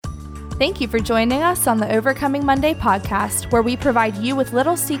Thank you for joining us on the Overcoming Monday podcast, where we provide you with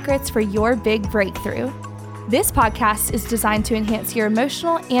little secrets for your big breakthrough. This podcast is designed to enhance your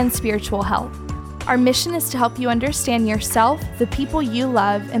emotional and spiritual health. Our mission is to help you understand yourself, the people you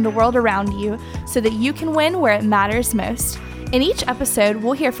love, and the world around you so that you can win where it matters most. In each episode,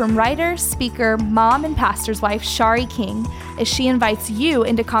 we'll hear from writer, speaker, mom, and pastor's wife, Shari King, as she invites you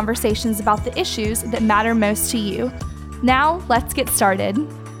into conversations about the issues that matter most to you. Now, let's get started.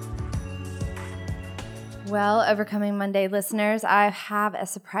 Well, Overcoming Monday listeners, I have a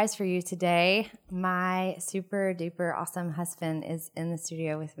surprise for you today. My super duper awesome husband is in the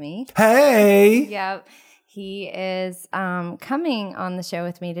studio with me. Hey! Yep. He is coming on the show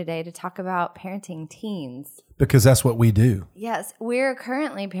with me today to talk about parenting teens. Because that's what we do. Yes, we're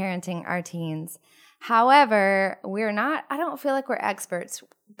currently parenting our teens. However, I don't feel like we're experts,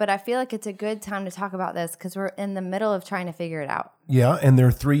 but I feel like it's a good time to talk about this because we're in the middle of trying to figure it out. Yeah, and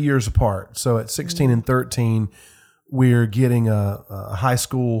they're 3 years apart. So at 16 and 13, we're getting a high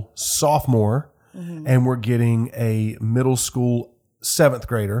school sophomore, and we're getting a middle school 7th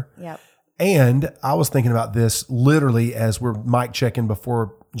grader. Yep. And I was thinking about this literally as we're mic checking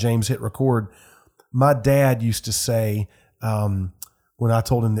before James hit record. My dad used to say, when I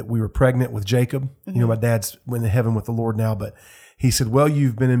told him that we were pregnant with Jacob, you know, my dad's went to heaven with the Lord now, but he said, well,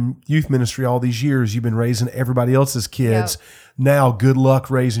 you've been in youth ministry all these years. You've been raising everybody else's kids. Yep. Now, good luck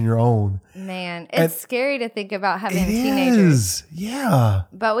raising your own. Man, it's scary to think about having It teenagers. is, yeah.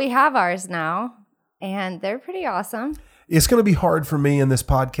 But we have ours now, and they're pretty awesome. It's going to be hard for me in this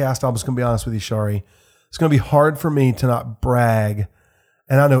podcast. I'm just going to be honest with you, Shari. It's going to be hard for me to not brag.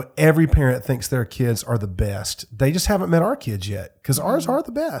 And I know every parent thinks their kids are the best. They just haven't met our kids yet because ours are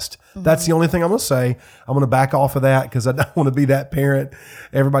the best. That's the only thing I'm going to say. I'm going to back off of that because I don't want to be that parent.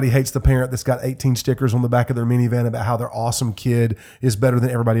 Everybody hates the parent that's got 18 stickers on the back of their minivan about how their awesome kid is better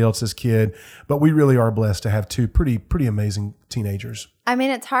than everybody else's kid. But we really are blessed to have two pretty amazing teenagers. I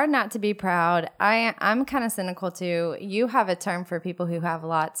mean, it's hard not to be proud. I'm kind of cynical too. You have a term for people who have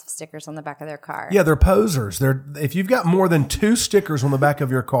lots of stickers on the back of their car. Yeah, they're posers. If you've got more than 2 stickers on the back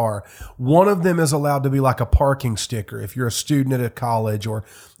of your car, one of them is allowed to be like a parking sticker. If you're a student at a college or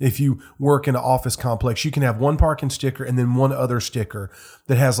if you work in an office complex, you can have one parking sticker and then one other sticker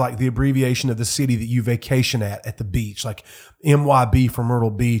that has like the abbreviation of the city that you vacation at the beach, like MYB for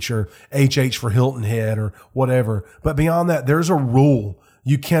Myrtle Beach or HH for Hilton Head or whatever. But beyond that, there's a rule.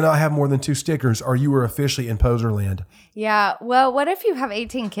 You cannot have more than 2 stickers or you are officially in poser land. Yeah. Well, what if you have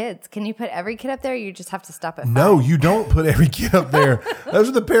 18 kids? Can you put every kid up there? Or you just have to stop at 5? No, you don't put every kid up there. Those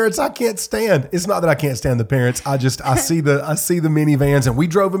are the parents I can't stand. It's not that I can't stand the parents. I see the minivans, and we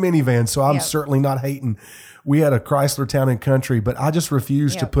drove a minivan, so I'm certainly not hating. We had a Chrysler Town and Country, but I just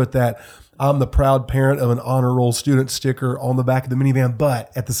refuse to put that I'm the proud parent of an honor roll student sticker on the back of the minivan.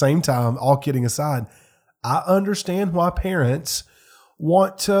 But at the same time, all kidding aside, I understand why parents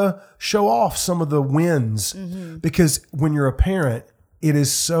want to show off some of the wins because when you're a parent, it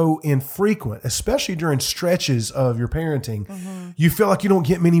is so infrequent, especially during stretches of your parenting. You feel like you don't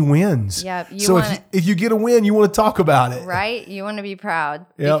get many wins. Yep. If you get a win, you want to talk about it. Right? You want to be proud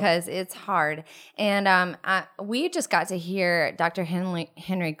because it's hard. And we just got to hear Dr.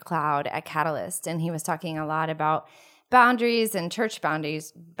 Henry Cloud at Catalyst, and he was talking a lot about boundaries and church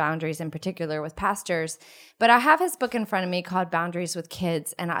boundaries in particular with pastors. But I have his book in front of me called Boundaries with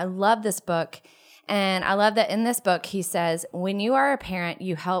Kids, and I love this book. And I love that in this book, he says, when you are a parent,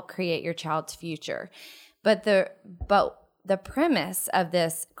 you help create your child's future. But the premise of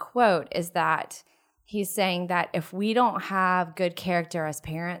this quote is that he's saying that if we don't have good character as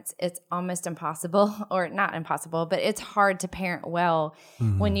parents, it's almost impossible, or not impossible, but it's hard to parent well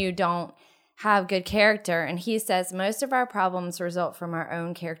when you don't have good character. And he says most of our problems result from our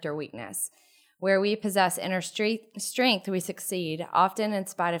own character weakness. Where we possess inner strength, we succeed, often in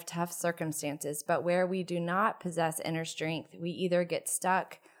spite of tough circumstances. But where we do not possess inner strength, we either get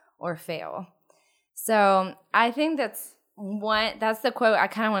stuck or fail. So I think that's the quote I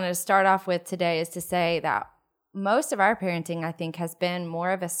kind of wanted to start off with today, is to say that most of our parenting, I think, has been more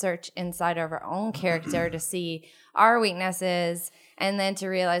of a search inside of our own character to see our weaknesses and then to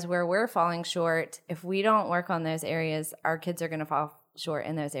realize where we're falling short. If we don't work on those areas, our kids are going to fall short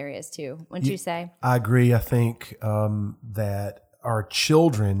in those areas too. Wouldn't you say? I agree. I think that our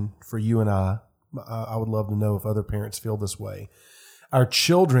children, for you and I would love to know if other parents feel this way. Our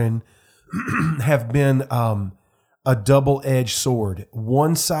children have been a double-edged sword.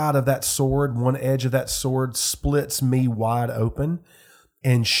 One side of that sword, one edge of that sword splits me wide open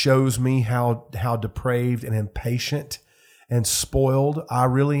and shows me how depraved and impatient and spoiled I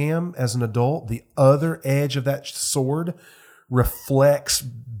really am as an adult. The other edge of that sword reflects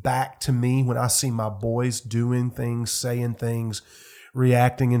back to me when I see my boys doing things, saying things,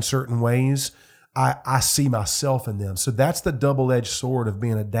 reacting in certain ways. I see myself in them. So that's the double-edged sword of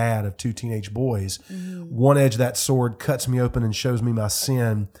being a dad of 2 teenage boys. One edge of that sword cuts me open and shows me my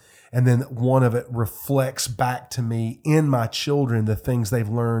sin. And then one of it reflects back to me in my children, the things they've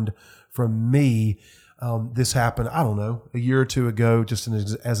learned from me. This happened, I don't know, a year or two ago, just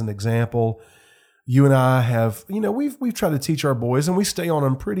as an example. You and I have, we've tried to teach our boys, and we stay on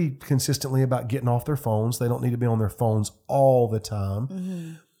them pretty consistently about getting off their phones. They don't need to be on their phones all the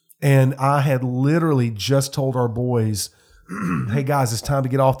time. And I had literally just told our boys, hey guys, it's time to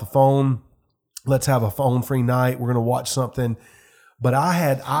get off the phone. Let's have a phone-free night. We're going to watch something. But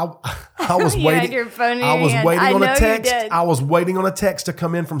I was You waiting. had your phone in I your was hand. waiting I on know a you text. did. I was waiting on a text to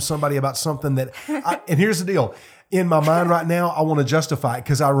come in from somebody about something that. And here's the deal. In my mind right now, I want to justify it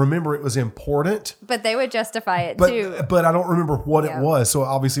because I remember it was important. But they would justify it too. But I don't remember what it was. So it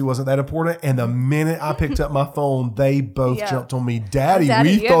obviously wasn't that important. And the minute I picked up my phone, they both jumped on me. Daddy,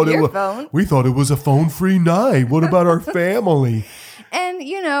 we thought it was a phone-free night. What about our family? And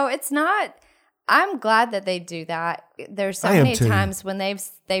it's not. I'm glad that they do that. There's so many times when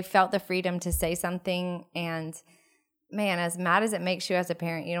they've felt the freedom to say something, and man, as mad as it makes you as a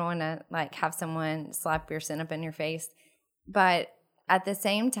parent, you don't want to have someone slap your sin up in your face. But at the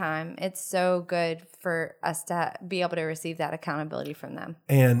same time, it's so good for us to be able to receive that accountability from them.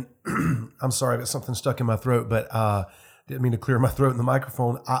 And I'm sorry if it's something stuck in my throat, but didn't mean to clear my throat in the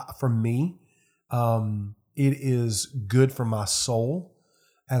microphone. For me, it is good for my soul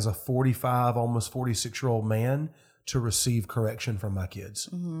as a 45, almost 46-year-old man to receive correction from my kids.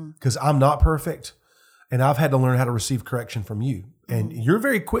 Because I'm not perfect. And I've had to learn how to receive correction from you. And you're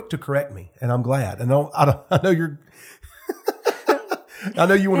very quick to correct me. And I'm glad. And I know you're, I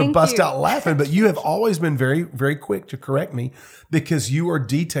know you want to bust out laughing, but you have always been very, very quick to correct me because you are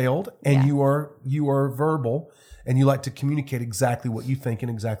detailed and you are verbal and you like to communicate exactly what you think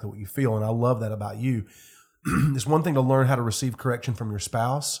and exactly what you feel. And I love that about you. It's one thing to learn how to receive correction from your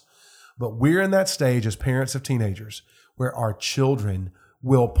spouse, but we're in that stage as parents of teenagers where our children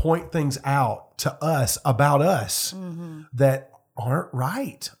will point things out to us about us that aren't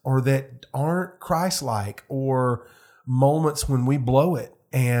right or that aren't Christ-like or moments when we blow it.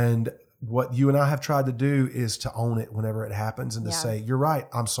 And what you and I have tried to do is to own it whenever it happens and to say, you're right,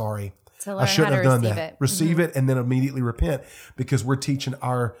 I'm sorry. I shouldn't have done that. Receive it and then immediately repent, because we're teaching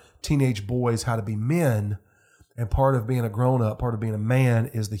our teenage boys how to be men. And part of being a grown-up, part of being a man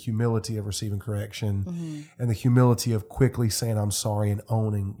is the humility of receiving correction and the humility of quickly saying, I'm sorry, and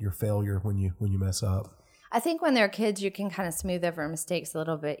owning your failure when you mess up. I think when they're kids, you can kind of smooth over mistakes a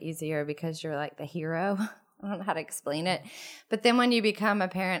little bit easier because you're like the hero. I don't know how to explain it. But then when you become a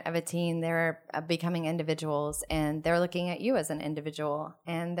parent of a teen, they're becoming individuals, and they're looking at you as an individual,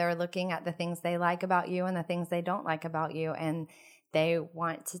 and they're looking at the things they like about you and the things they don't like about you. And they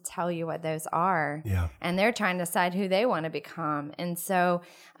want to tell you what those are. Yeah. And they're trying to decide who they want to become. And so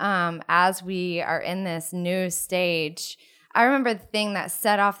as we are in this new stage, I remember the thing that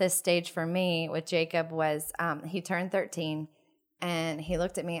set off this stage for me with Jacob was he turned 13 and he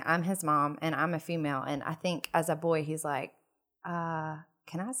looked at me. I'm his mom and I'm a female. And I think as a boy, he's like, can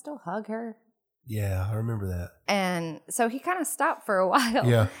I still hug her? Yeah, I remember that. And so he kind of stopped for a while.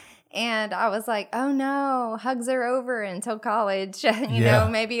 Yeah. And I was like, oh no, hugs are over until college. you know,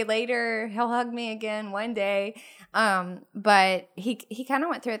 maybe later he'll hug me again one day. But he kind of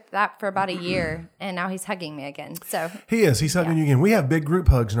went through that for about a year, and now he's hugging me again. So he's hugging you again. We have big group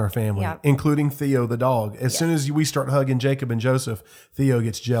hugs in our family, including Theo the dog. As soon as we start hugging Jacob and Joseph, Theo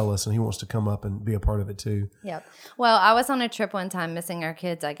gets jealous and he wants to come up and be a part of it too. Yep. Well, I was on a trip one time missing our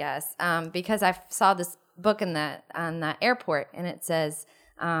kids, I guess, because I saw this book on the airport, and it says,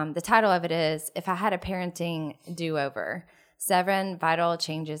 the title of it is, If I Had a Parenting Do-Over, 7 Vital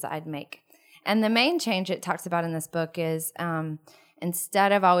Changes I'd Make. And the main change it talks about in this book is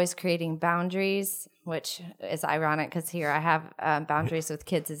instead of always creating boundaries, which is ironic because here I have Boundaries with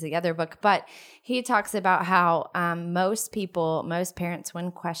Kids is the other book, but he talks about how most parents,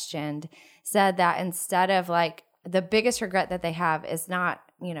 when questioned, said that instead of like the biggest regret that they have is not,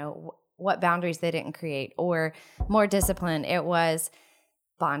 what boundaries they didn't create or more discipline. It was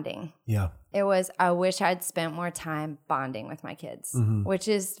bonding. Yeah. It was, I wish I'd spent more time bonding with my kids, which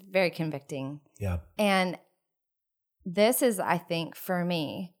is very convicting. Yeah. And this is, I think, for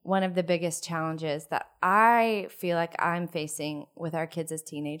me, one of the biggest challenges that I feel like I'm facing with our kids as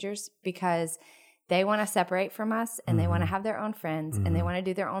teenagers, because they want to separate from us, and they want to have their own friends, and they want to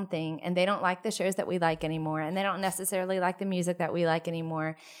do their own thing, and they don't like the shows that we like anymore, and they don't necessarily like the music that we like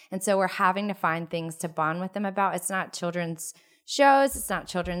anymore. And so we're having to find things to bond with them about. It's not children's shows, it's not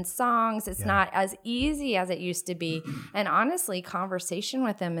children's songs, it's not as easy as it used to be. And honestly, conversation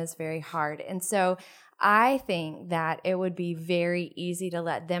with them is very hard. And so I think that it would be very easy to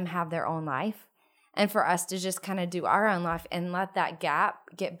let them have their own life, and for us to just kind of do our own life and let that gap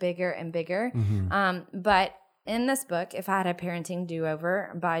get bigger and bigger. But in this book, If I Had a Parenting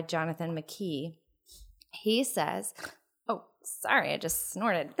Do-Over by Jonathan McKee, he says, oh, sorry, I just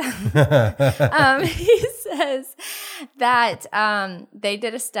snorted. He says that they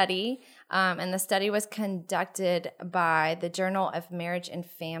did a study, and the study was conducted by the Journal of Marriage and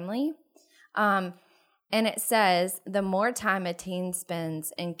Family. And it says, the more time a teen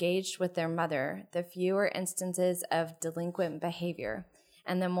spends engaged with their mother, the fewer instances of delinquent behavior.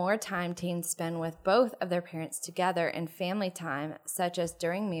 And the more time teens spend with both of their parents together in family time, such as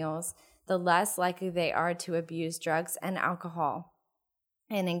during meals, the less likely they are to abuse drugs and alcohol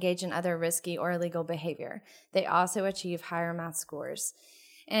and engage in other risky or illegal behavior. They also achieve higher math scores.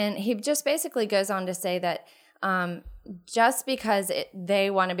 And he just basically goes on to say that just because they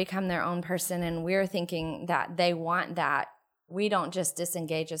want to become their own person and we're thinking that they want that, we don't just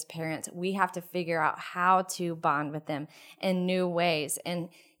disengage as parents. We have to figure out how to bond with them in new ways. And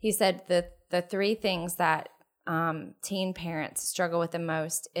he said the three things that teen parents struggle with the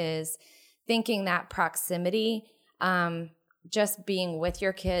most is thinking that proximity, just being with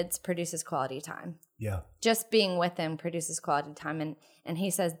your kids produces quality time. Yeah. Just being with them produces quality time. And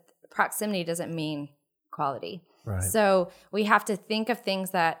he says proximity doesn't mean quality. Right. So we have to think of things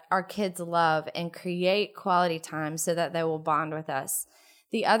that our kids love and create quality time so that they will bond with us.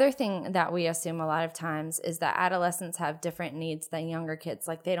 The other thing that we assume a lot of times is that adolescents have different needs than younger kids.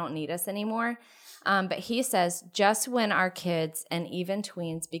 Like they don't need us anymore. But he says just when our kids and even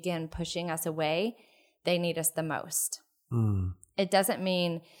tweens begin pushing us away, they need us the most. It doesn't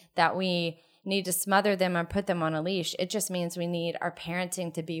mean that we need to smother them or put them on a leash. It just means we need our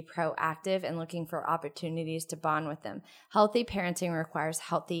parenting to be proactive and looking for opportunities to bond with them. Healthy parenting requires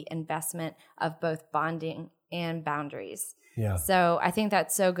healthy investment of both bonding and boundaries. Yeah. So I think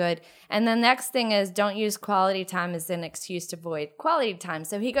that's so good. And the next thing is don't use quality time as an excuse to avoid quality time.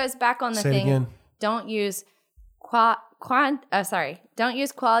 So he goes back on the Say it thing. again. Don't use don't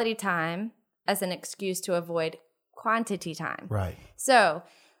use quality time as an excuse to avoid quantity time. Right. So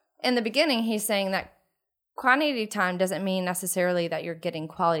in the beginning, he's saying that quantity time doesn't mean necessarily that you're getting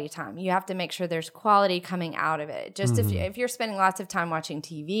quality time. You have to make sure there's quality coming out of it. Just if you're spending lots of time watching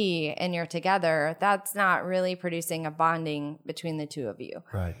TV and you're together, that's not really producing a bonding between the two of you.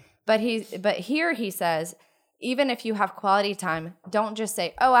 Right. But here he says, even if you have quality time, don't just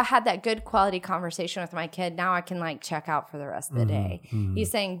say, oh, I had that good quality conversation with my kid. Now I can check out for the rest of the day. He's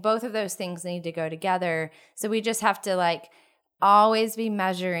saying both of those things need to go together. So we just have to always be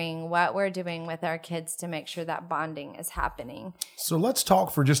measuring what we're doing with our kids to make sure that bonding is happening. So let's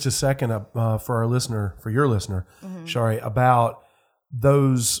talk for just a second for your listener, Shari, about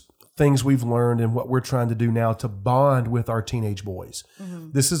those things we've learned and what we're trying to do now to bond with our teenage boys.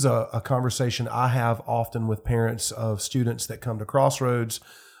 This is a conversation I have often with parents of students that come to Crossroads,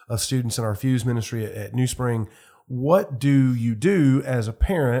 of students in our Fuse ministry at New Spring. What do you do as a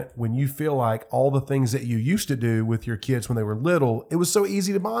parent when you feel like all the things that you used to do with your kids when they were little, it was so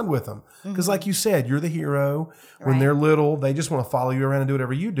easy to bond with them? Because like you said, you're the hero. When they're little, they just want to follow you around and do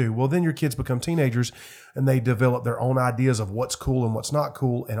whatever you do. Well, then your kids become teenagers and they develop their own ideas of what's cool and what's not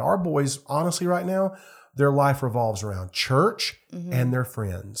cool. And our boys, honestly, right now, their life revolves around church and their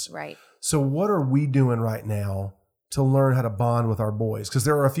friends. Right. So what are we doing right now to learn how to bond with our boys? Because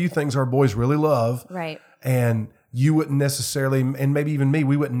there are a few things our boys really love. Right. And you wouldn't necessarily, and maybe even me,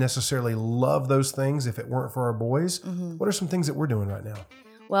 we wouldn't necessarily love those things if it weren't for our boys. What are some things that we're doing right now?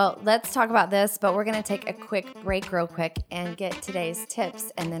 Well, let's talk about this, but we're going to take a quick break real quick and get today's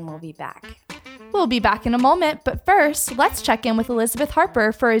tips, and then we'll be back. We'll be back in a moment, but first, let's check in with Elizabeth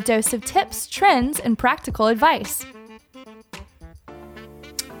Harper for a dose of tips, trends, and practical advice.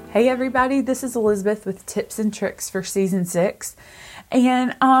 Hey everybody, this is Elizabeth with tips and tricks for season 6.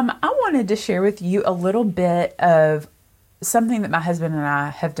 And I wanted to share with you a little bit of something that my husband and I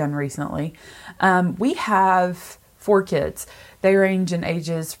have done recently. We have 4 kids. They range in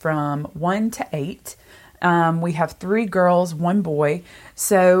ages from 1 to 8. We have 3 girls, 1 boy.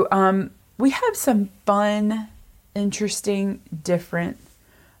 So we have some fun, interesting, different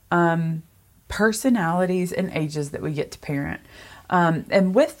personalities and ages that we get to parent.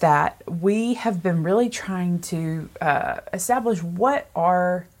 And with that, we have been really trying to establish what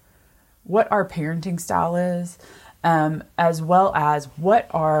our what our parenting style is, as well as what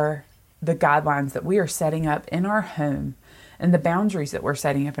are the guidelines that we are setting up in our home and the boundaries that we're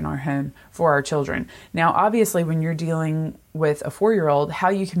setting up in our home for our children. Now, obviously, when you're dealing with a 4-year-old, how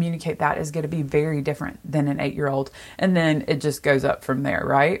you communicate that is going to be very different than an 8-year-old. And then it just goes up from there,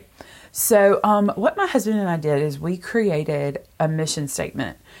 right? So what my husband and I did is we created a mission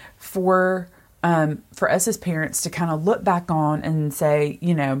statement for us as parents to kind of look back on and say,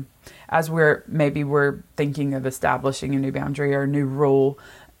 you know, as we're thinking of establishing a new boundary or a new rule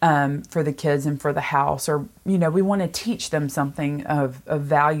for the kids and for the house, or, you know, we want to teach them something of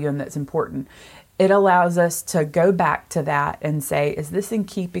value and that's important. It allows us to go back to that and say, is this in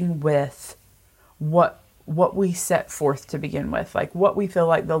keeping with what we set forth to begin with? Like what we feel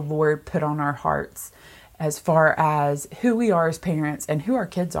like the Lord put on our hearts as far as who we are as parents and who our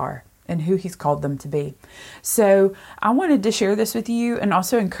kids are and who He's called them to be. So I wanted to share this with you and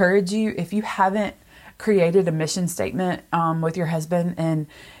also encourage you, if you haven't created a mission statement with your husband and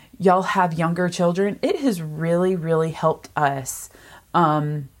y'all have younger children, it has really, really helped us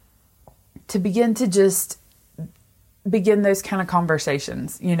to begin those kind of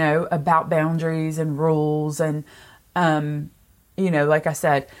conversations, you know, about boundaries and rules. And, you know, like I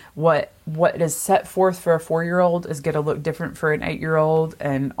said, what is set forth for a 4-year-old is going to look different for an 8-year-old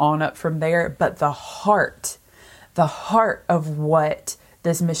and on up from there. But the heart of what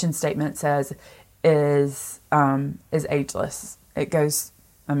this mission statement says is ageless. It goes,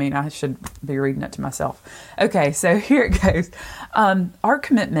 I mean, I should be reading it to myself. Okay, so here it goes. Our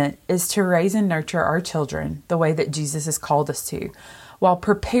commitment is to raise and nurture our children the way that Jesus has called us to, while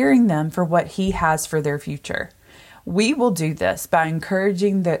preparing them for what He has for their future. We will do this by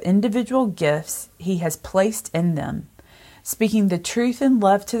encouraging the individual gifts He has placed in them, speaking the truth in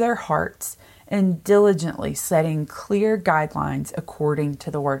love to their hearts, and diligently setting clear guidelines according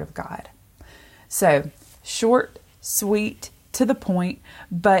to the Word of God. So, short, sweet, to the point,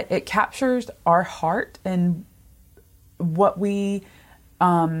 but it captures our heart and what we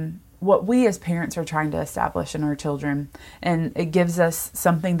as parents are trying to establish in our children. And it gives us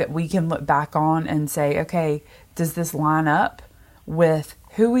something that we can look back on and say, okay, does this line up with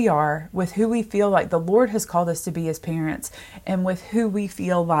who we are, with who we feel like the Lord has called us to be as parents, and with who we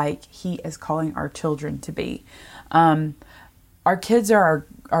feel like He is calling our children to be? Our kids are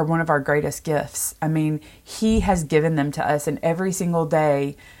one of our greatest gifts. I mean, He has given them to us, and every single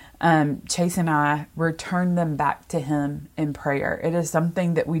day, Chase and I return them back to Him in prayer. It is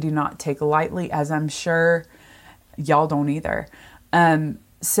something that we do not take lightly, as I'm sure y'all don't either.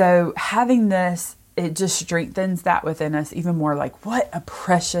 So having this, it just strengthens that within us even more, like what a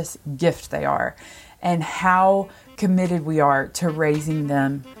precious gift they are and how committed we are to raising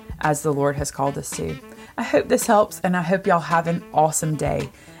them as the Lord has called us to. I hope this helps, and I hope y'all have an awesome day.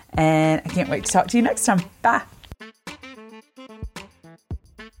 And I can't wait to talk to you next time. Bye.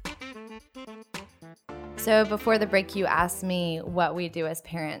 So before the break, you asked me what we do as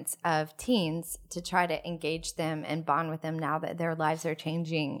parents of teens to try to engage them and bond with them now that their lives are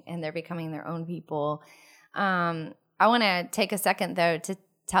changing and they're becoming their own people. I want to take a second, though, to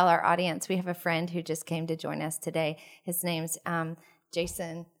tell our audience we have a friend who just came to join us today. His name's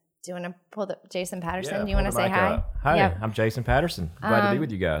Jason. Do you want to pull the Jason Patterson? Yeah, do you want to say hi? Up. Hi, yep. I'm Jason Patterson. Glad to be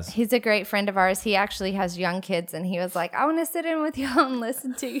with you guys. He's a great friend of ours. He actually has young kids, and he was like, I want to sit in with y'all and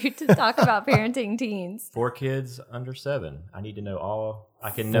listen to you to talk about parenting teens. 4 kids under 7. I need to know all I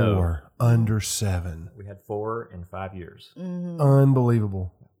can know. 4 under 7. We had 4 in 5 years. Mm-hmm.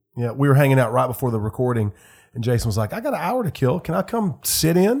 Unbelievable. Yeah, we were hanging out right before the recording, and Jason was like, I got an hour to kill. Can I come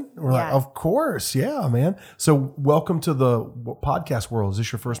sit in? And we're like, of course. Yeah, man. So welcome to the podcast world. Is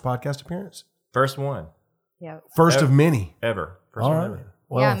this your first podcast appearance? First one. Yeah. First of many. Ever. First All one right. ever.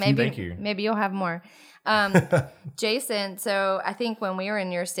 Well, yeah, thank you. Maybe you'll have more. Jason, so I think when we were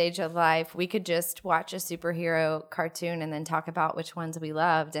in your stage of life, we could just watch a superhero cartoon and then talk about which ones we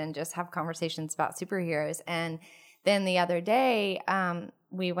loved and just have conversations about superheroes. And then the other day,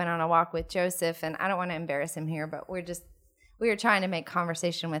 we went on a walk with Joseph, and I don't want to embarrass him here, but we were trying to make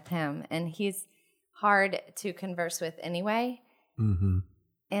conversation with him, and he's hard to converse with anyway. Mm-hmm.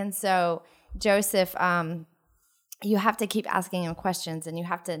 And so Joseph, you have to keep asking him questions, and you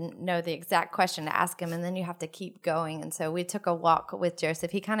have to know the exact question to ask him, and then you have to keep going. And so we took a walk with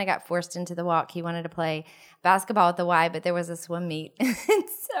Joseph. He kind of got forced into the walk. He wanted to play basketball with the Y, but there was a swim meet. And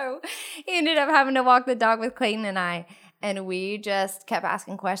so he ended up having to walk the dog with Clayton and I, and we just kept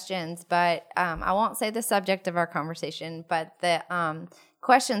asking questions. But I won't say the subject of our conversation, but the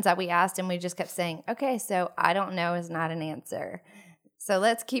questions that we asked him, we just kept saying, okay, so I don't know is not an answer. So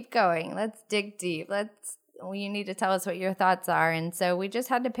let's keep going. Let's dig deep. you need to tell us what your thoughts are. And so we just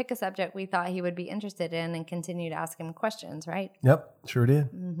had to pick a subject we thought he would be interested in and continue to ask him questions, right? Yep, sure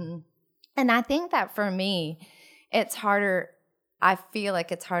did. Mm-hmm. And I think that for me, it's harder. I feel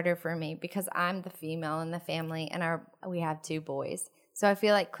like it's harder for me because I'm the female in the family and we have 2 boys. So I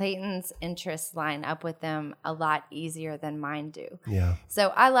feel like Clayton's interests line up with them a lot easier than mine do. Yeah.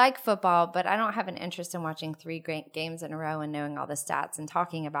 So I like football, but I don't have an interest in watching 3 great games in a row and knowing all the stats and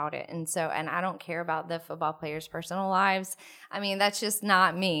talking about it. And I don't care about the football players' personal lives. I mean, that's just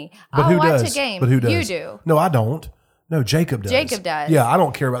not me. But I'll watch does? a game. But who does? You do. No, I don't. No, Jacob does. Jacob does. Yeah, I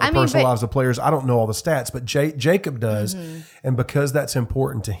don't care about the personal lives of the players. I don't know all the stats, but Jacob does. Mm-hmm. And because that's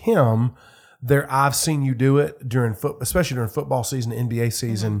important to him, I've seen you do it during especially during football season, NBA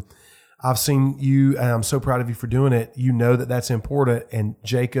season. Mm-hmm. I've seen you, and I'm so proud of you for doing it. You know that that's important. And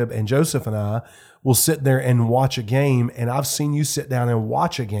Jacob and Joseph and I will sit there and watch a game. And I've seen you sit down and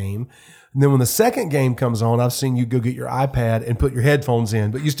watch a game. And then when the second game comes on, I've seen you go get your iPad and put your headphones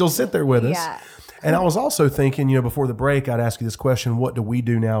in, but you still sit there with us. Yeah. And I was also thinking, before the break, I'd ask you this question: what do we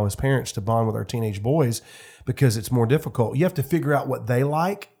do now as parents to bond with our teenage boys? Because it's more difficult. You have to figure out what they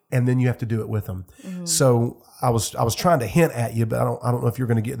like, and then you have to do it with them. Mm-hmm. So I was trying to hint at you, but I don't know if you're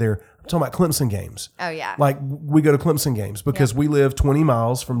going to get there. I'm talking about Clemson games. Oh, yeah. Like we go to Clemson games because we live 20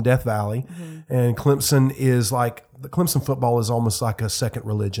 miles from Death Valley, and Clemson is like, the Clemson football is almost like a second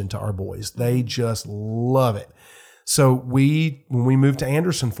religion to our boys. They just love it. So when we moved to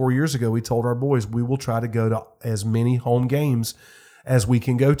Anderson 4 years ago, we told our boys we will try to go to as many home games as we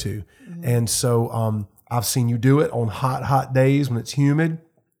can go to. Mm-hmm. And so I've seen you do it on hot days when it's humid.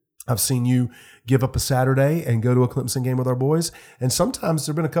 I've seen you give up a Saturday and go to a Clemson game with our boys. And sometimes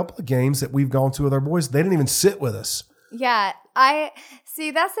there have been a couple of games that we've gone to with our boys. They didn't even sit with us. Yeah, I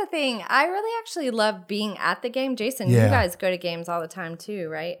see. That's the thing. I really actually love being at the game. Jason, you guys go to games all the time too,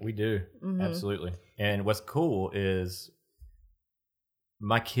 right? We do. Mm-hmm. Absolutely. And what's cool is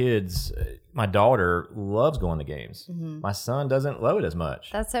my kids, my daughter loves going to games. Mm-hmm. My son doesn't love it as much.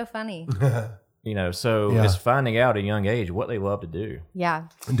 That's so funny. It's finding out at a young age what they love to do. Yeah.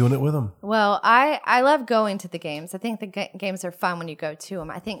 And doing it with them. Well, I love going to the games. I think the games are fun when you go to them.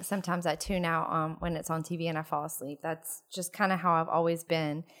 I think sometimes I tune out when it's on TV and I fall asleep. That's just kind of how I've always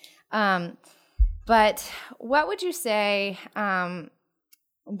been. But what would you say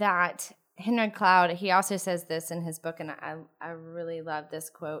that Henry Cloud, he also says this in his book, and I really love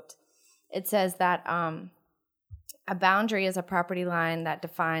this quote. It says that a boundary is a property line that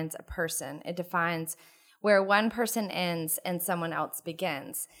defines a person. It defines where one person ends and someone else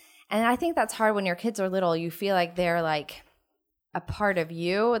begins. And I think that's hard when your kids are little. You feel like they're like a part of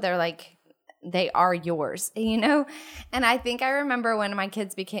you. They're like, they are yours, And I think I remember when my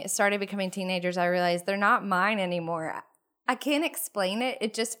kids started becoming teenagers, I realized they're not mine anymore. I can't explain it.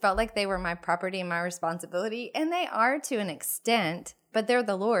 It just felt like they were my property and my responsibility. And they are to an extent, but they're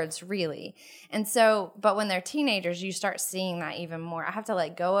the Lord's, really. And so, but when they're teenagers, you start seeing that even more. I have to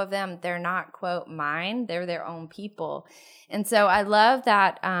let go of them. They're not, quote, mine. They're their own people. And so I love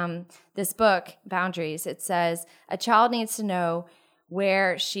that this book, Boundaries, it says, a child needs to know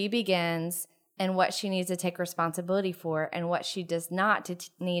where she begins and what she needs to take responsibility for and what she does not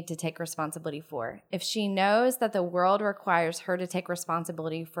need to take responsibility for. If she knows that the world requires her to take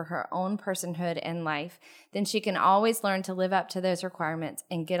responsibility for her own personhood and life, then she can always learn to live up to those requirements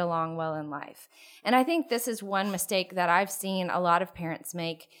and get along well in life. And I think this is one mistake that I've seen a lot of parents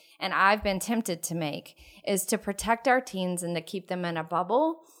make, and I've been tempted to make, is to protect our teens and to keep them in a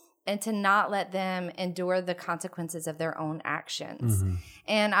bubble and to not let them endure the consequences of their own actions. Mm-hmm.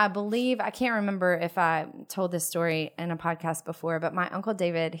 And I believe, I can't remember if I told this story in a podcast before, but my Uncle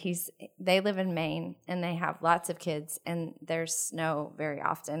David, they live in Maine and they have lots of kids and there's snow very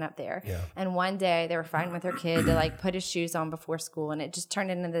often up there. Yeah. And one day they were fighting with their kid to put his shoes on before school, and it just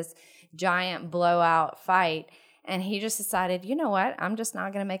turned into this giant blowout fight. And he just decided, you know what? I'm just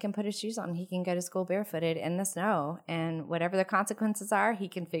not going to make him put his shoes on. He can go to school barefooted in the snow. And whatever the consequences are, he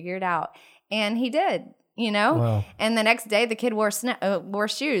can figure it out. And he did, Wow. And the next day, the kid wore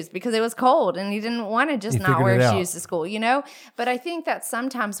shoes because it was cold. And he didn't want to just not wear shoes to school, But I think that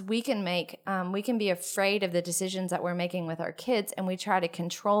sometimes we can be afraid of the decisions that we're making with our kids. And we try to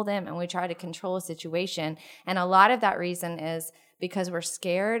control them and we try to control a situation. And a lot of that reason is because we're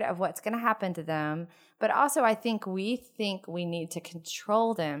scared of what's going to happen to them. But also, I think we need to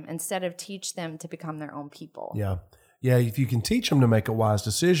control them instead of teach them to become their own people. Yeah. Yeah. If you can teach them to make a wise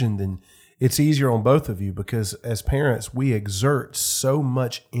decision, then it's easier on both of you, because as parents, we exert so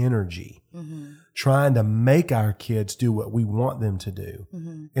much energy trying to make our kids do what we want them to do.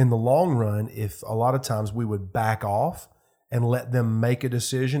 Mm-hmm. In the long run, if a lot of times we would back off and let them make a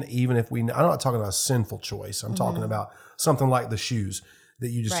decision, even if I'm not talking about a sinful choice. I'm talking about something like the shoes that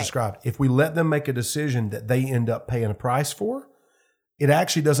you just described. If we let them make a decision that they end up paying a price for, it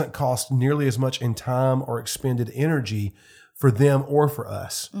actually doesn't cost nearly as much in time or expended energy for them or for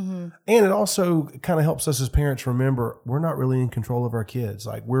us. And it also kind of helps us as parents remember we're not really in control of our kids.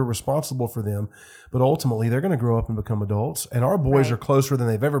 Like, we're responsible for them, but ultimately they're going to grow up and become adults. And our boys are closer than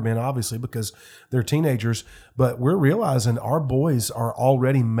they've ever been, obviously, because they're teenagers. But we're realizing our boys are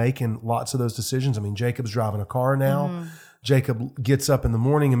already making lots of those decisions. I mean, Jacob's driving a car now. Jacob gets up in the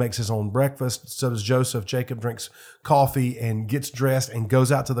morning and makes his own breakfast. So does Joseph. Jacob drinks coffee and gets dressed and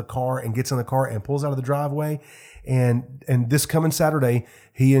goes out to the car and gets in the car and pulls out of the driveway. And this coming Saturday,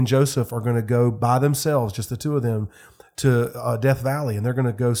 he and Joseph are going to go by themselves, just the two of them, to Death Valley. And they're going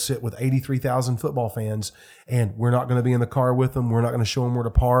to go sit with 83,000 football fans. And we're not going to be in the car with them. We're not going to show them where to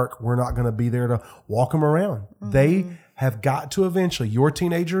park. We're not going to be there to walk them around. They have got to eventually, your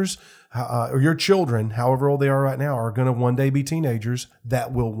teenagers or your children, however old they are right now, are going to one day be teenagers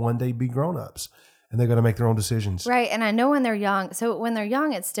that will one day be grown-ups. And they're going to make their own decisions. Right. And I know when they're young. So when they're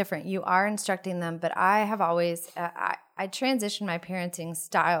young, it's different. You are instructing them. But I have always, I transitioned my parenting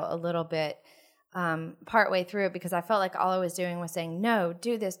style a little bit partway through it, because I felt like all I was doing was saying, no,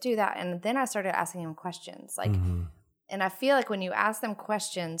 do this, do that. And then I started asking them questions. Like, and I feel like when you ask them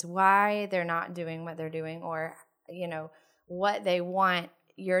questions, why they're not doing what they're doing, or, you know, what they want,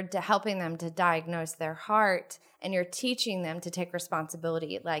 you're helping them to diagnose their heart, and you're teaching them to take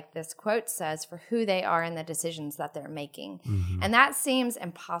responsibility, like this quote says, for who they are and the decisions that they're making. And that seems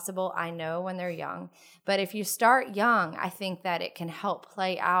impossible, I know, when they're young. But if you start young, I think that it can help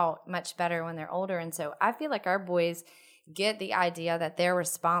play out much better when they're older. And so I feel like our boys get the idea that they're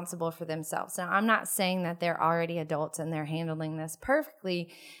responsible for themselves. Now, I'm not saying that they're already adults and they're handling this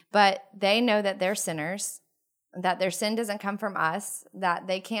perfectly, but they know that they're sinners, that their sin doesn't come from us, that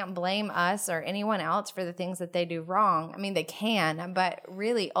they can't blame us or anyone else for the things that they do wrong. I mean, they can, but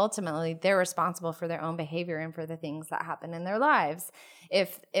really, ultimately, they're responsible for their own behavior and for the things that happen in their lives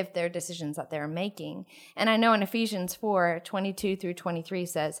if they're decisions that they're making. And I know in Ephesians 4:22-23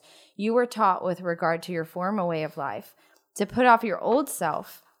 says, you were taught with regard to your former way of life to put off your old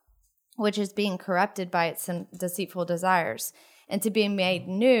self, which is being corrupted by its deceitful desires, and to be made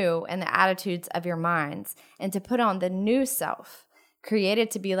new in the attitudes of your minds, and to put on the new self, created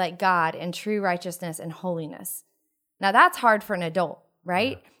to be like God in true righteousness and holiness. Now that's hard for an adult,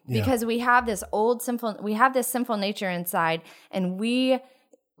 right? Yeah. Because we have this sinful nature inside, and we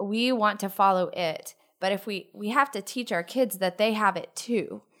want to follow it. But if we have to teach our kids that they have it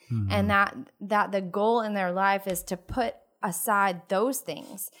too, and that the goal in their life is to put aside those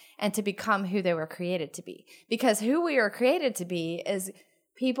things and to become who they were created to be. Because who we are created to be is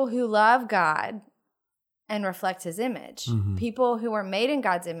people who love God and reflect his image. People who are made in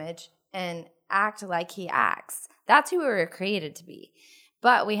God's image and act like he acts. That's who we were created to be.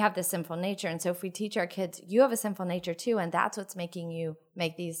 But we have this sinful nature. And so if we teach our kids, you have a sinful nature too, and that's what's making you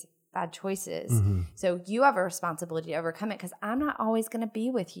make these bad choices. So you have a responsibility to overcome it, because I'm not always going to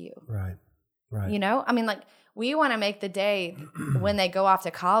be with you. Right. You know, I mean, like, we want to make the day when they go off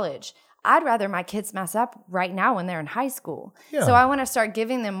to college. I'd rather my kids mess up right now when they're in high school. Yeah. So I want to start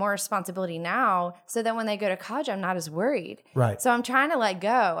giving them more responsibility now, so that when they go to college, I'm not as worried. Right. So I'm trying to let go.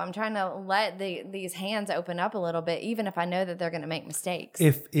 I'm trying to let these hands open up a little bit, even if I know that they're going to make mistakes.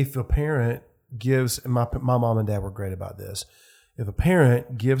 If a parent gives, my mom and dad were great about this. If a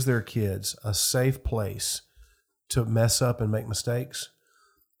parent gives their kids a safe place to mess up and make mistakes,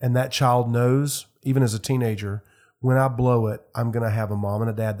 and that child knows, even as a teenager, when I blow it, I'm going to have a mom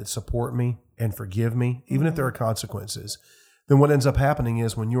and a dad that support me and forgive me, even if there are consequences. Then what ends up happening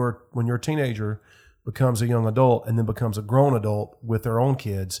is when your teenager becomes a young adult and then becomes a grown adult with their own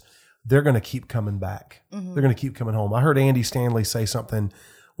kids, they're going to keep coming back. They're going to keep coming home. I heard Andy Stanley say something,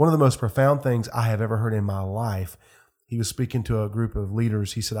 one of the most profound things I have ever heard in my life. He was speaking to a group of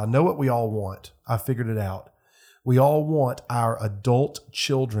leaders. He said, I know what we all want. I figured it out. We all want our adult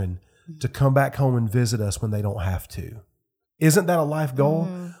children to come back home and visit us when they don't have to. Isn't that a life goal?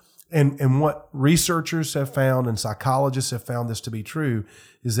 And what researchers have found and psychologists have found this to be true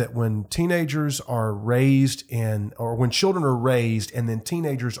is that when teenagers are raised or when children are raised and then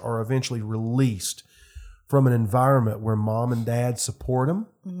teenagers are eventually released from an environment where mom and dad support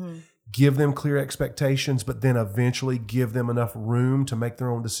them, give them clear expectations, but then eventually give them enough room to make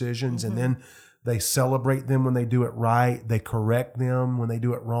their own decisions, and then they celebrate them when they do it right. They correct them when they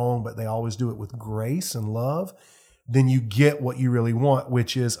do it wrong, but they always do it with grace and love. Then you get what you really want,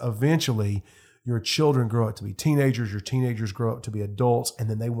 which is eventually your children grow up to be teenagers, your teenagers grow up to be adults, and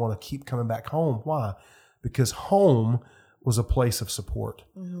then they want to keep coming back home. Why? Because home was a place of support.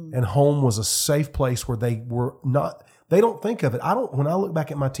 And home was a safe place where they don't think of it. When I look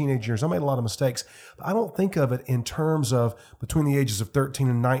back at my teenage years, I made a lot of mistakes, but I don't think of it in terms of between the ages of 13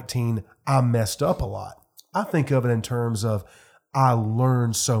 and 19, I messed up a lot. I think of it in terms of I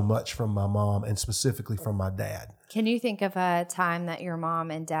learned so much from my mom and specifically from my dad. Can you think of a time that your mom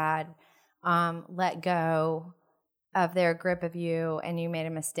and dad let go of their grip of you and you made a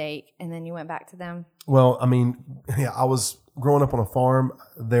mistake and then you went back to them? Well, I mean, I was growing up on a farm.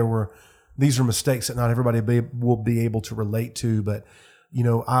 These are mistakes that not everybody will be able to relate to, but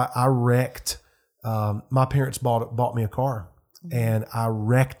I wrecked. My parents bought me a car, and I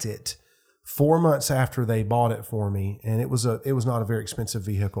wrecked it 4 months after they bought it for me, and it was not a very expensive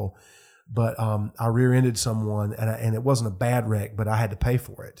vehicle, but I rear-ended someone, and it wasn't a bad wreck, but I had to pay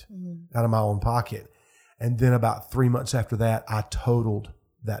for it out of my own pocket. And then about 3 months after that, I totaled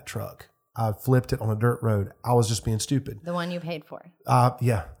that truck. I flipped it on a dirt road. I was just being stupid. The one you paid for?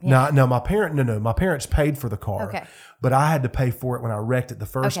 Yeah. No, my parents paid for the car. Okay. But I had to pay for it when I wrecked it the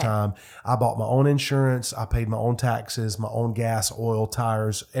first time. I bought my own insurance. I paid my own taxes, my own gas, oil,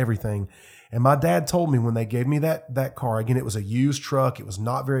 tires, everything. And my dad told me when they gave me that car, again, it was a used truck. It was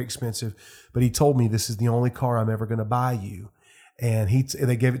not very expensive, but he told me, this is the only car I'm ever going to buy you. And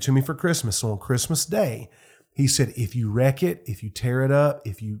they gave it to me for Christmas. So on Christmas Day, he said, if you wreck it, if you tear it up,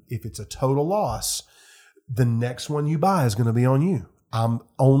 if it's a total loss, the next one you buy is going to be on you. I'm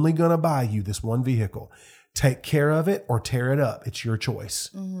only going to buy you this one vehicle. Take care of it or tear it up. It's your choice.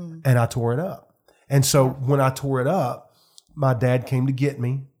 And I tore it up. And so when I tore it up, my dad came to get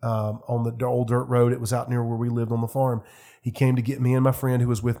me on the old dirt road. It was out near where we lived on the farm. He came to get me and my friend who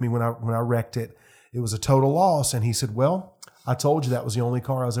was with me when I wrecked it. It was a total loss. And he said, well, I told you that was the only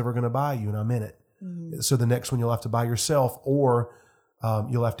car I was ever going to buy you, and I meant it. So the next one you'll have to buy yourself, or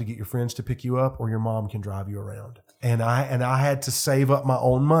you'll have to get your friends to pick you up, or your mom can drive you around. And I had to save up my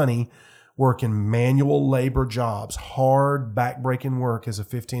own money, working manual labor jobs, hard back-breaking work as a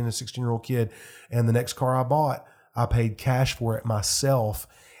 15 and 16-year-old kid. And the next car I bought, I paid cash for it myself.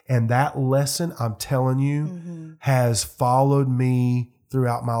 And that lesson, I'm telling you, has followed me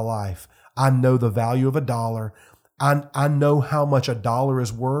throughout my life. I know the value of $1. I know how much $1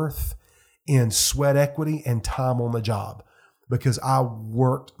 is worth in sweat equity and time on the job, because I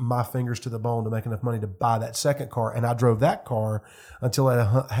worked my fingers to the bone to make enough money to buy that second car. And I drove that car until it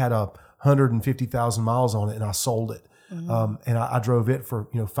had 150,000 miles on it, and I sold it. And I drove it for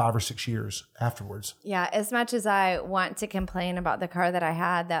 5 or 6 years afterwards. Yeah, as much as I want to complain about the car that I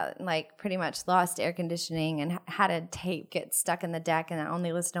had that pretty much lost air conditioning and had a tape get stuck in the deck, and I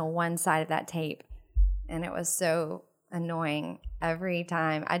only listened to one side of that tape, and it was so annoying every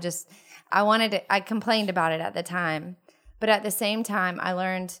time. I complained about it at the time, but at the same time, I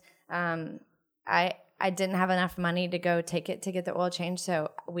learned I didn't have enough money to go take it to get the oil changed,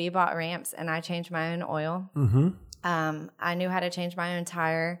 so we bought ramps, and I changed my own oil. I knew how to change my own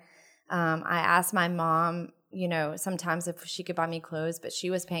tire. I asked my mom, sometimes if she could buy me clothes, but she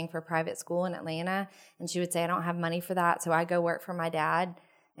was paying for private school in Atlanta, and she would say, I don't have money for that, so I go work for my dad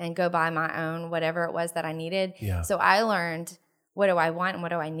and go buy my own whatever it was that I needed. Yeah. So I learned, what do I want and what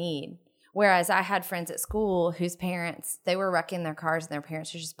do I need? Whereas I had friends at school whose parents, they were wrecking their cars and their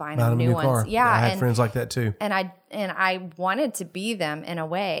parents were just buying them new ones. Car. Yeah, I had friends like that too. And I wanted to be them in a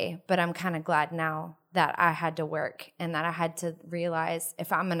way, but I'm kind of glad now that I had to work and that I had to realize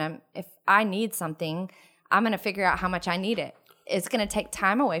if I need something, I'm going to figure out how much I need it. It's going to take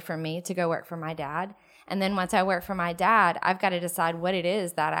time away from me to go work for my dad. And then once I work for my dad, I've got to decide what it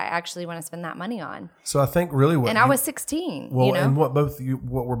is that I actually want to spend that money on. So I think really I was 16. Well, and what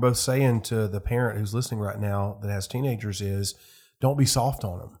we're both saying to the parent who's listening right now that has teenagers is, don't be soft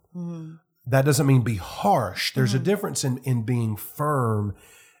on them. That doesn't mean be harsh. There's a difference in being firm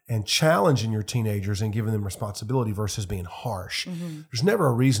and challenging your teenagers and giving them responsibility versus being harsh. There's never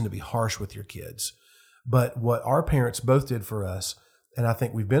a reason to be harsh with your kids. But what our parents both did for us, and I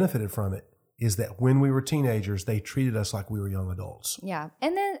think we've benefited from it, is that when we were teenagers, they treated us like we were young adults. Yeah.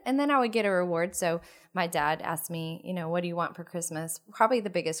 And then I would get a reward. So my dad asked me, what do you want for Christmas? Probably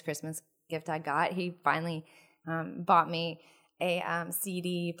the biggest Christmas gift I got. He finally bought me a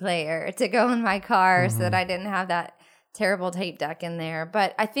CD player to go in my car so that I didn't have that terrible tape deck in there.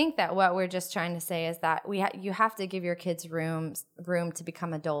 But I think that what we're just trying to say is that you have to give your kids room to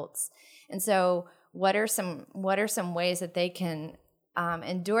become adults. And so what are some ways that they can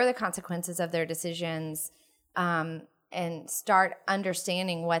endure the consequences of their decisions and start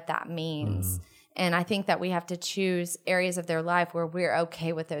understanding what that means? And I think that we have to choose areas of their life where we're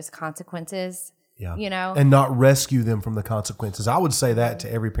okay with those consequences. Yeah. And not rescue them from the consequences. I would say that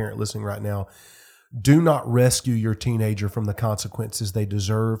to every parent listening right now. Do not rescue your teenager from the consequences they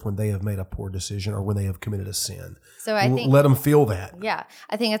deserve when they have made a poor decision or when they have committed a sin. So I think let them feel that. Yeah,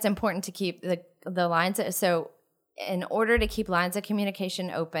 I think it's important to keep the lines. So in order to keep lines of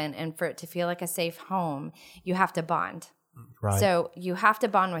communication open and for it to feel like a safe home, you have to bond. Right. So you have to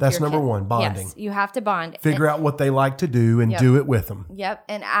bond with That's your number kid. one, bonding. Yes, you have to bond. Figure out what they like to do and do it with them. Yep.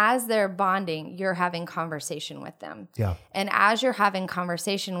 And as they're bonding, you're having conversation with them. Yeah. And as you're having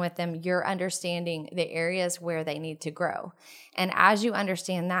conversation with them, you're understanding the areas where they need to grow. And as you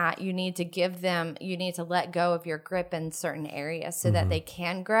understand that, you need to let go of your grip in certain areas so that they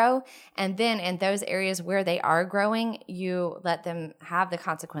can grow. And then in those areas where they are growing, you let them have the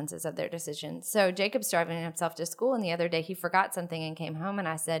consequences of their decisions. So Jacob's driving himself to school, and the other day he forgot something and came home, and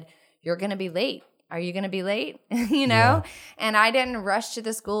I said, "You're going to be late. Are you going to be late?" Yeah. And I didn't rush to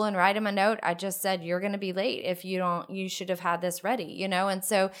the school and write him a note. I just said, "You're going to be late. If you don't, you should have had this ready," And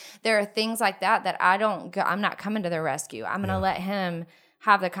so there are things like that I'm not coming to their rescue. I'm going to let him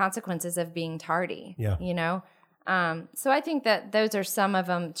have the consequences of being tardy, So I think that those are some of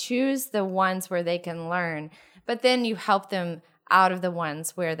them. Choose the ones where they can learn, but then you help them out of the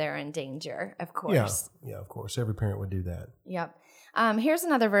ones where they're in danger, of course. Yeah, of course. Every parent would do that. Yep. Here's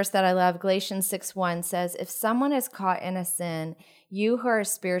another verse that I love. Galatians 6:1 says, "If someone is caught in a sin, you who are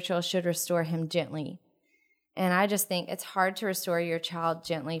spiritual should restore him gently." And I just think it's hard to restore your child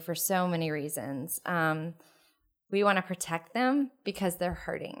gently for so many reasons. We want to protect them because they're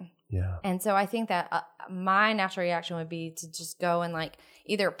hurting. Yeah. And so I think that my natural reaction would be to just go and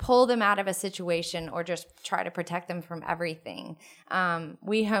either pull them out of a situation or just try to protect them from everything.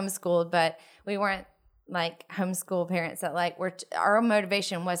 We homeschooled, but we weren't homeschool parents that our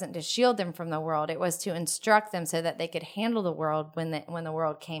motivation wasn't to shield them from the world. It was to instruct them so that they could handle the world when the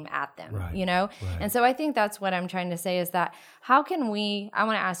world came at them, Right. And so I think that's what I'm trying to say is that I want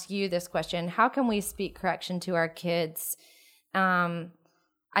to ask you this question. How can we speak correction to our kids?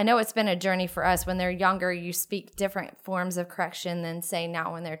 I know it's been a journey for us. When they're younger, you speak different forms of correction than say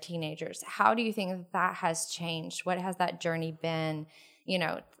now when they're teenagers. How do you think that has changed? What has that journey been?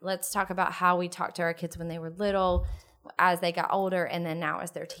 Let's talk about how we talked to our kids when they were little, as they got older, and then now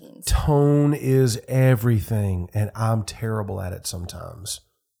as they're teens. Tone is everything, and I'm terrible at it sometimes.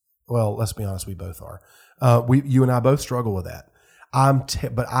 Well, let's be honest, we both are. You and I both struggle with that.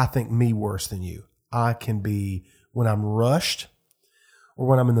 But I think me worse than you. I can be, when I'm rushed or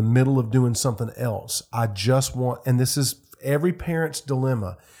when I'm in the middle of doing something else, I just want, and this is every parent's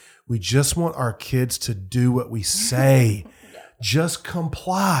dilemma, we just want our kids to do what we say. Just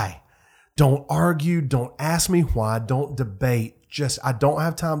comply. Don't argue. Don't ask me why. Don't debate. I don't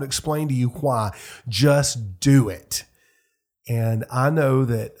have time to explain to you why. Just do it. And I know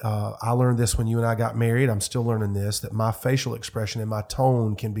that I learned this when you and I got married. I'm still learning this, that my facial expression and my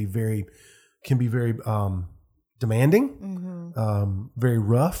tone can be very demanding, very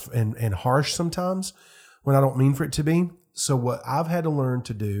rough and harsh sometimes when I don't mean for it to be. So what I've had to learn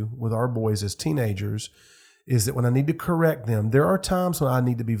to do with our boys as teenagers is that when I need to correct them, there are times when I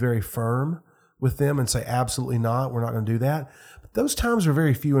need to be very firm with them and say, absolutely not, we're not going to do that. But those times are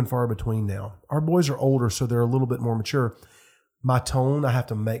very few and far between now. Our boys are older, so they're a little bit more mature. My tone, I have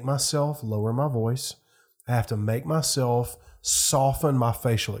to make myself lower my voice. I have to make myself soften my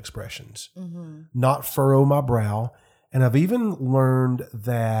facial expressions, not furrow my brow. And I've even learned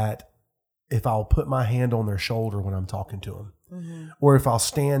that if I'll put my hand on their shoulder when I'm talking to them, or if I'll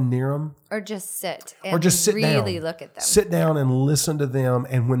stand near them, or just sit really down. Look at them, sit down and listen to them.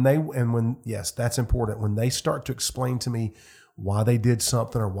 And yes, that's important. When they start to explain to me why they did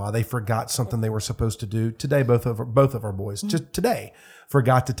something or why they forgot something they were supposed to do today, both of our boys just today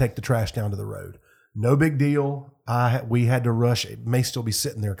forgot to take the trash down to the road. No big deal. We had to rush. It may still be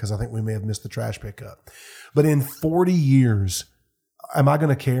sitting there because I think we may have missed the trash pickup. But in 40 years, am I going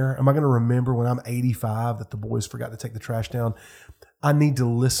to care? Am I going to remember when I'm 85 that the boys forgot to take the trash down? I need to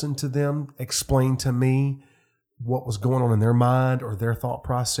listen to them, explain to me what was going on in their mind or their thought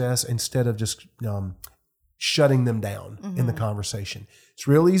process instead of just shutting them down in the conversation. It's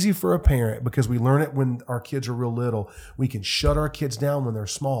real easy for a parent because we learn it when our kids are real little. We can shut our kids down when they're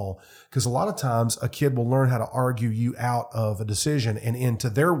small because a lot of times a kid will learn how to argue you out of a decision and into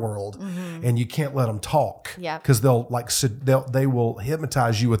their world, and you can't let them talk because they will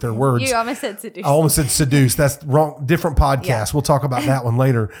hypnotize you with their words. You almost said seduce. I almost said seduce. That's wrong. Different podcast. Yeah. We'll talk about that one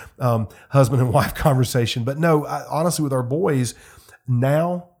later. Husband and wife conversation. But no, honestly, with our boys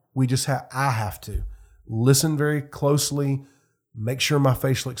now, I have to listen very closely, make sure my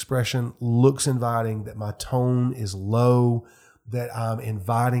facial expression looks inviting, that my tone is low, that I'm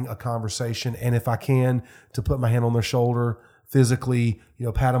inviting a conversation. And if I can, to put my hand on their shoulder, physically,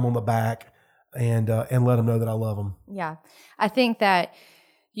 pat them on the back. and let them know that I love them. Yeah. I think that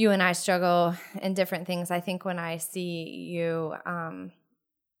you and I struggle in different things. I think when I see you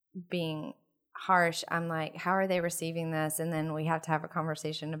being harsh, I'm like, how are they receiving this? And then we have to have a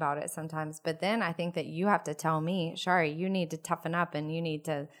conversation about it sometimes. But then I think that you have to tell me, Shari, you need to toughen up and you need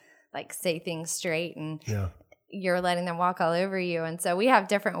to like say things straight, and you're letting them walk all over you. And so we have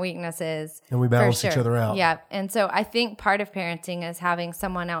different weaknesses. And we balance each other out. Yeah. And so I think part of parenting is having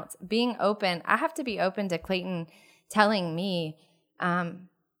someone else being open. I have to be open to Clayton telling me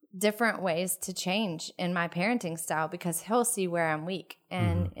different ways to change in my parenting style, because he'll see where I'm weak,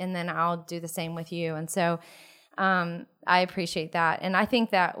 and then I'll do the same with you. And so I appreciate that. And I think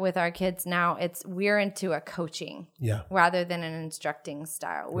that with our kids now, we're into a coaching rather than an instructing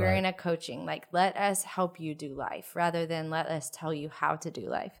style. We're in a coaching, like, let us help you do life rather than let us tell you how to do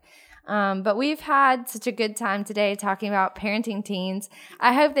life. But we've had such a good time today talking about parenting teens.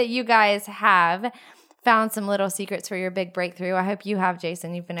 I hope that you guys have found some little secrets for your big breakthrough. I hope you have,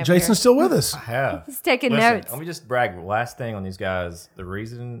 Jason. You've been over Jason's still with us. I have. He's taking notes. Let me just brag. Last thing on these guys. The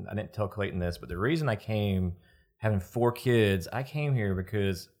reason, I didn't tell Clayton this, but the reason I came, having 4 kids, I came here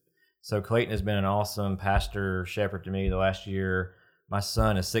because, so Clayton has been an awesome pastor, shepherd to me the last year. My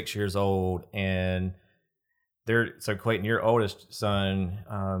son is 6 years old, and so Clayton, your oldest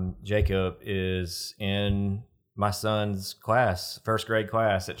son, Jacob, is in my son's class, first grade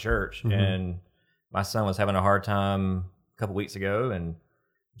class at church, and my son was having a hard time a couple weeks ago, and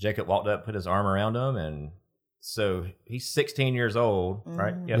Jacob walked up, put his arm around him, and so he's 16 years old,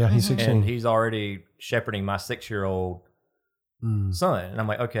 right? Yep. Yeah, he's 16. And he's already shepherding my 6-year-old son. And I'm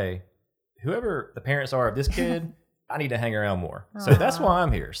like, okay, whoever the parents are of this kid, I need to hang around more. So that's why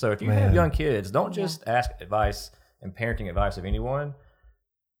I'm here. So if you have young kids, don't just ask advice and parenting advice of anyone.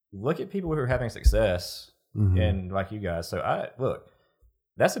 Look at people who are having success, and like you guys. So look,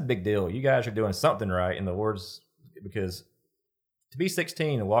 that's a big deal. You guys are doing something right in the Lord's, because to be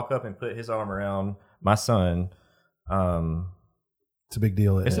 16 and walk up and put his arm around my son, it's a big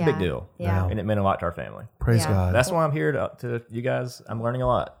deal. It's a big deal. Yeah. And it meant a lot to our family. Praise God. That's why I'm here to you guys. I'm learning a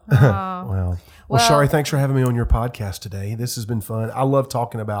lot. Wow. Well, Shari, thanks for having me on your podcast today. This has been fun. I love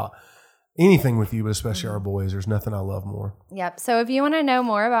talking about anything with you, but especially our boys. There's nothing I love more. Yep. So if you want to know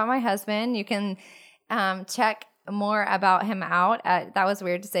more about my husband, you can check more about him out at, that was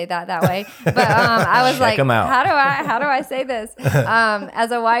weird to say that way, but I was like, how do I say this?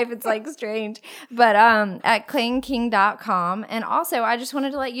 As a wife, it's like strange, but at ClaytonKing.com. And also, I just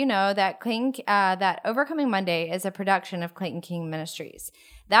wanted to let you know that that Overcoming Monday is a production of Clayton King Ministries.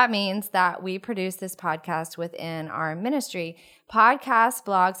 That means that we produce this podcast within our ministry. Podcasts,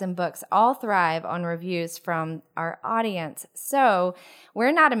 blogs, and books all thrive on reviews from our audience. So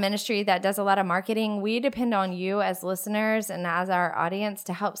we're not a ministry that does a lot of marketing. We depend on you as listeners and as our audience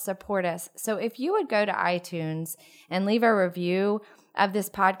to help support us. So if you would go to iTunes and leave a review of this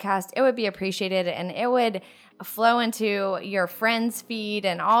podcast, it would be appreciated, and it would flow into your friends' feed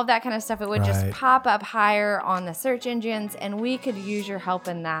and all of that kind of stuff. It would just pop up higher on the search engines, and we could use your help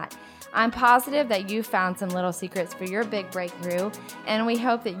in that. I'm positive that you found some little secrets for your big breakthrough, and we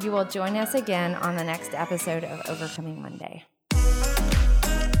hope that you will join us again on the next episode of Overcoming Monday.